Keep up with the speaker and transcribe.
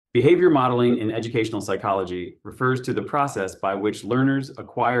Behavior modeling in educational psychology refers to the process by which learners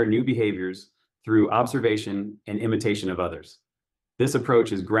acquire new behaviors through observation and imitation of others. This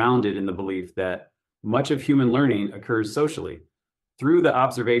approach is grounded in the belief that much of human learning occurs socially, through the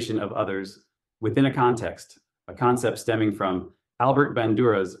observation of others within a context, a concept stemming from Albert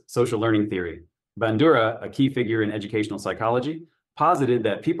Bandura's social learning theory. Bandura, a key figure in educational psychology, posited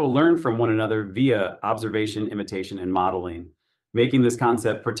that people learn from one another via observation, imitation, and modeling, making this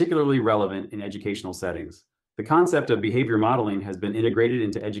concept particularly relevant in educational settings. The concept of behavior modeling has been integrated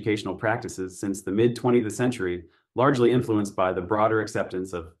into educational practices since the mid-20th century, largely influenced by the broader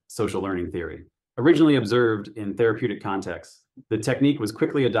acceptance of social learning theory. Originally observed in therapeutic contexts, the technique was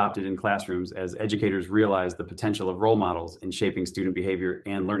quickly adopted in classrooms as educators realized the potential of role models in shaping student behavior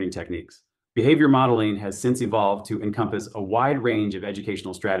and learning techniques. Behavior modeling has since evolved to encompass a wide range of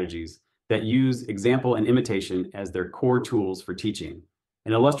educational strategies that use example and imitation as their core tools for teaching.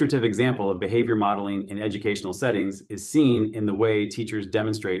 An illustrative example of behavior modeling in educational settings is seen in the way teachers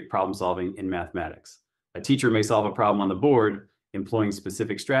demonstrate problem solving in mathematics. A teacher may solve a problem on the board, employing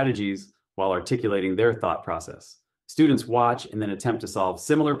specific strategies while articulating their thought process. Students watch and then attempt to solve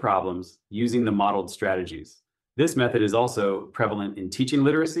similar problems using the modeled strategies. This method is also prevalent in teaching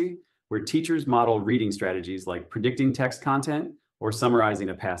literacy, where teachers model reading strategies like predicting text content or summarizing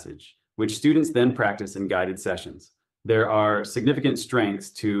a passage, which students then practice in guided sessions. There are significant strengths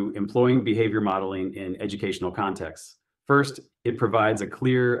to employing behavior modeling in educational contexts. First, it provides a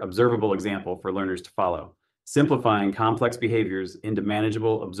clear, observable example for learners to follow, simplifying complex behaviors into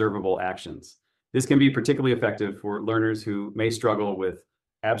manageable, observable actions. This can be particularly effective for learners who may struggle with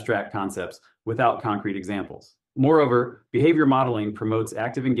abstract concepts without concrete examples. Moreover, behavior modeling promotes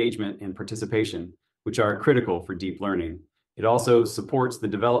active engagement and participation, which are critical for deep learning. It also supports the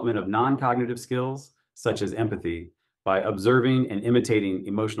development of non-cognitive skills, such as empathy, by observing and imitating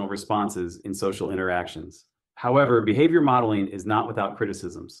emotional responses in social interactions. However, behavior modeling is not without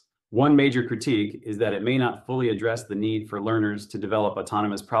criticisms. One major critique is that it may not fully address the need for learners to develop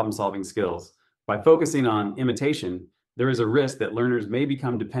autonomous problem-solving skills. By focusing on imitation, there is a risk that learners may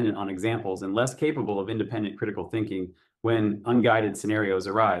become dependent on examples and less capable of independent critical thinking when unguided scenarios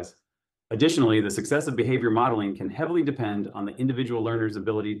arise. Additionally, the success of behavior modeling can heavily depend on the individual learner's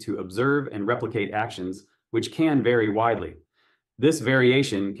ability to observe and replicate actions, which can vary widely. This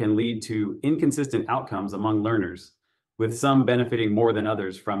variation can lead to inconsistent outcomes among learners, with some benefiting more than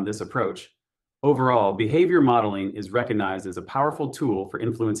others from this approach. Overall, behavior modeling is recognized as a powerful tool for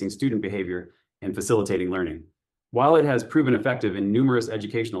influencing student behavior and facilitating learning. While it has proven effective in numerous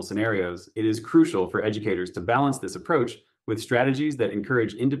educational scenarios, it is crucial for educators to balance this approach with strategies that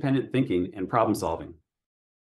encourage independent thinking and problem solving.